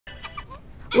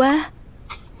喂，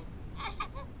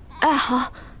哎，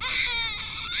好。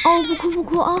哦，不哭不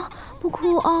哭啊，不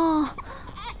哭啊，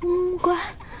乖。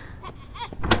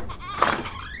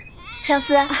相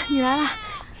思，你来了。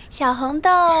小红豆。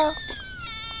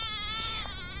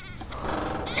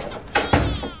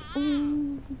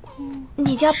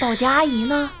你家保洁阿姨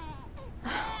呢？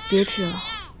别提了，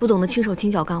不懂得轻手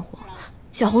轻脚干活，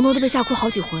小红豆都被吓哭好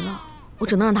几回了，我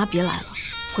只能让她别来了。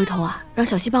回头啊，让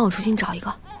小西帮我重新找一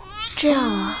个。这样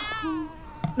啊，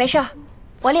没事儿，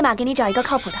我立马给你找一个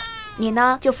靠谱的。你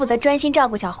呢，就负责专心照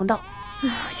顾小红豆。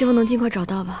希望能尽快找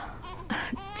到吧。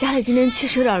家里今天确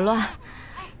实有点乱。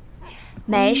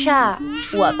没事儿，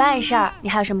我办事儿，你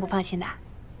还有什么不放心的？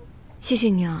谢谢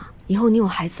你啊，以后你有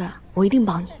孩子，我一定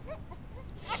帮你。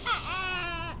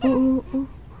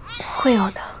会有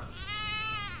的。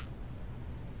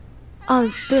啊，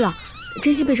对了，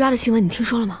珍惜被抓的新闻你听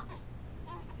说了吗？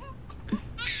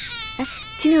哎，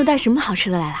今天又带什么好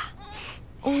吃的来啦？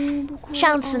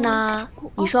上次呢，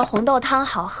你说红豆汤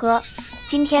好喝，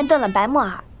今天炖了白木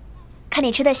耳，看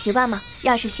你吃的习惯吗？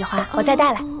要是喜欢，我再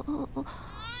带来。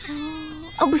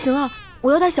不行了，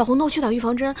我要带小红豆去打预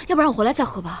防针，要不然我回来再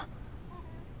喝吧。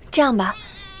这样吧，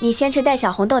你先去带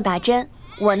小红豆打针，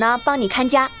我呢帮你看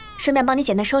家，顺便帮你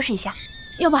简单收拾一下。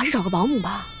要不还是找个保姆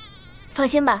吧。放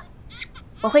心吧，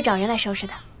我会找人来收拾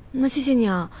的。那谢谢你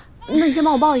啊，那你先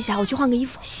帮我抱一下，我去换个衣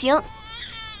服。行。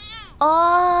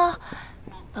哦，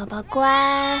宝宝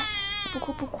乖，不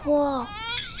哭不哭。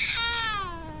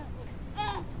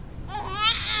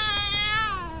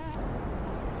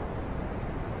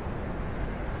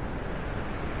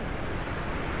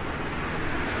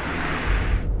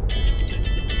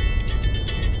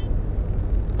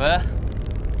喂，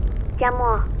佳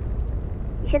木，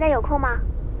你现在有空吗？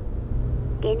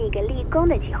给你个立功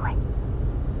的机会。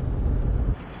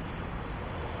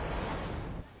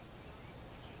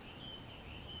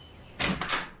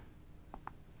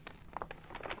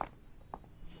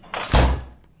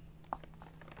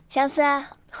相思，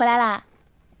回来啦。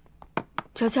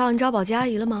乔乔，你找保洁阿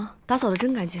姨了吗？打扫的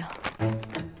真干净。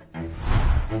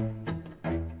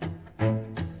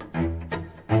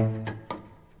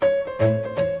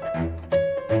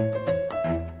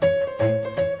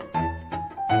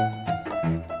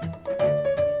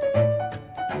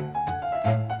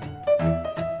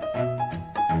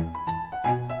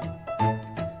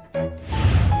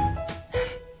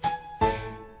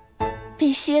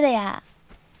必须的呀！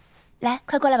来，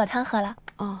快过来把汤喝了。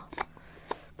哦，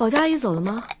保洁阿姨走了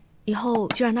吗？以后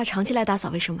就让她长期来打扫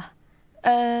卫生吧。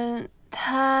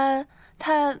她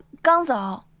刚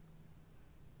走，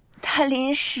她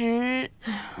临时……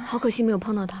好可惜没有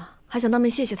碰到她，还想当面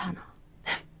谢谢她呢。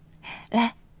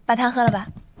来，把汤喝了吧。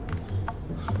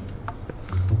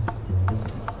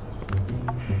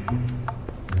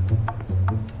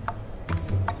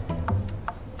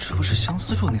这不是相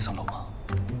思住的那层楼吗？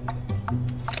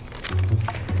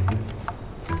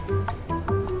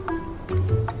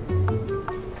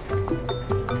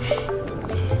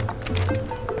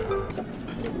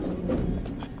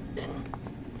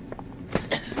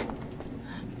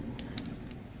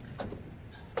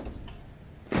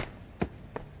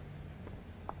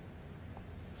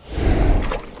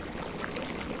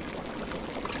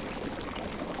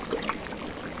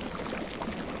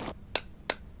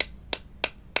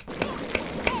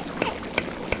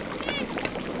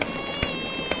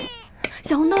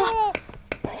小红豆，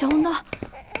小红豆，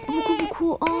不哭不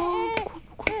哭啊，不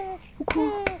哭不哭不哭。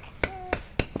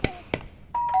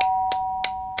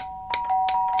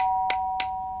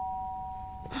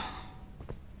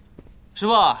师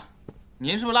傅，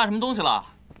您是不是落什么东西了？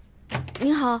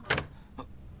您好，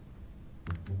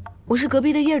我是隔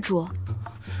壁的业主。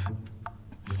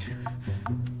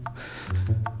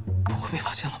不会被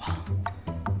发现了吧？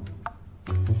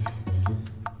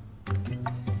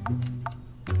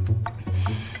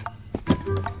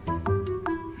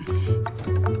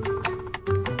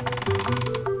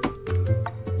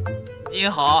你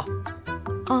好。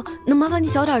哦，能麻烦你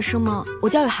小点声吗？我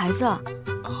家有孩子。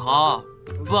好，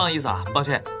不好意思啊，抱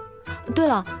歉。对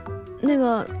了，那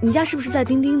个你家是不是在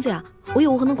钉钉子呀？我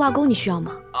有无痕的挂钩，你需要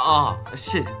吗？啊，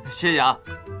谢谢啊。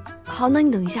好，那你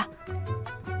等一下。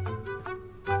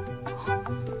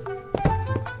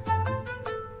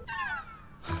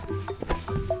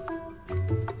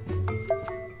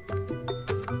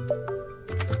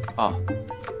哦，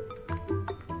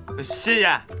谢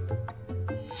谢。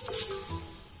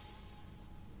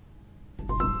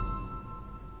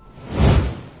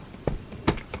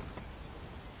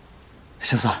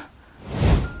相思，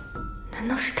难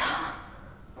道是他？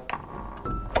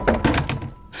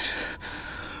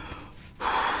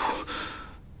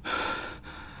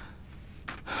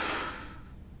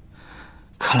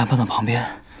看来搬到旁边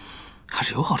还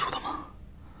是有好处的嘛。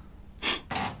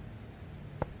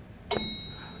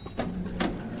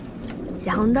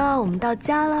小红豆，我们到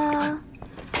家了。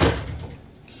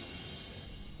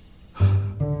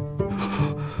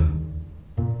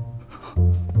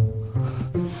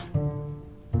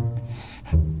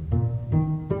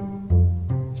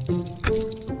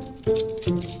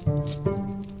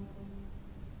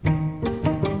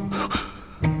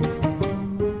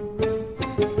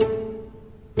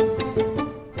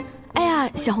哎呀，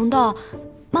小红豆，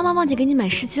妈妈忘记给你买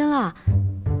湿巾了。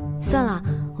算了，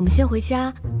我们先回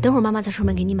家。 等会儿妈妈再出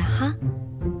门给你买哈。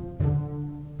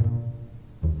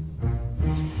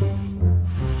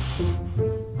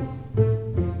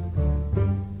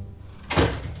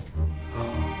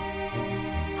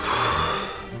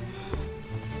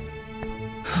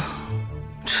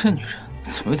这女人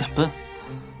怎么有点笨？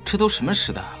这都什么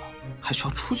时代了，还需要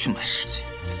出去买湿巾？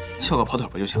叫个跑腿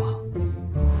不就行了？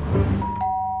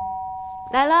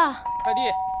来了，快递。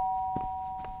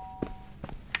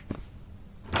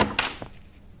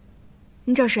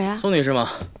 你找谁啊？宋女士吗？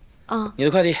嗯，你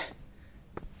的快递。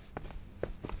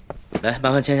来，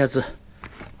麻烦签一下字。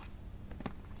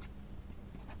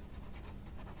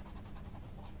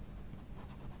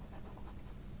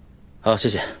好，谢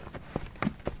谢。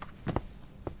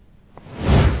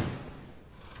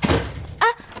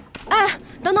哎，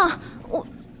等等，我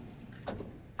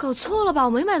搞错了吧？我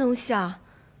没买东西啊。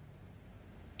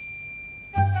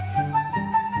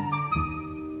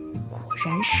果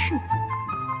然是你。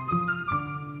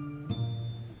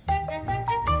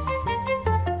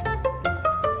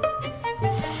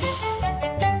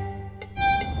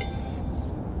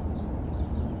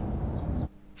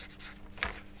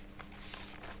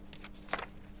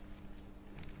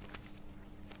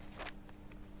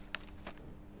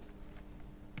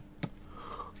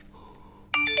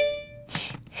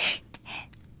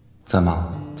 再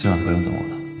忙，今晚不用等我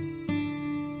了。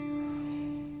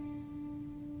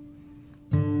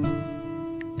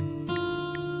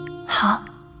好，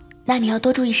那你要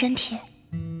多注意身体。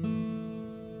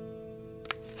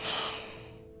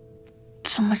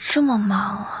怎么这么忙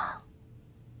啊？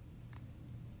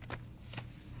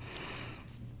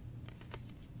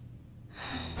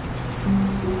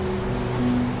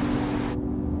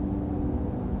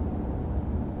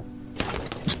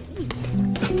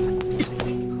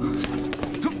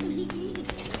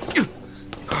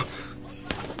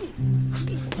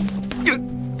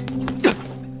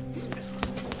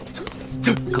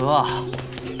 哥，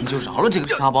你就饶了这个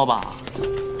沙包吧，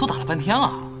都打了半天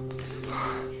了。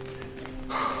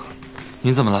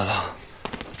你怎么来了？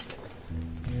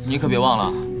你可别忘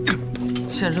了，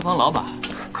健身房老板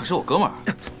可是我哥们儿，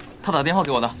他打电话给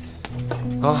我的。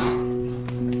啊，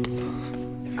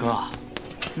哥，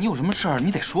你有什么事儿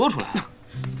你得说出来，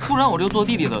不然我这个做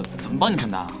弟弟的怎么帮你分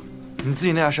担啊？你自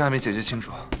己那点事还没解决清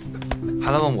楚，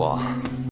还来问我？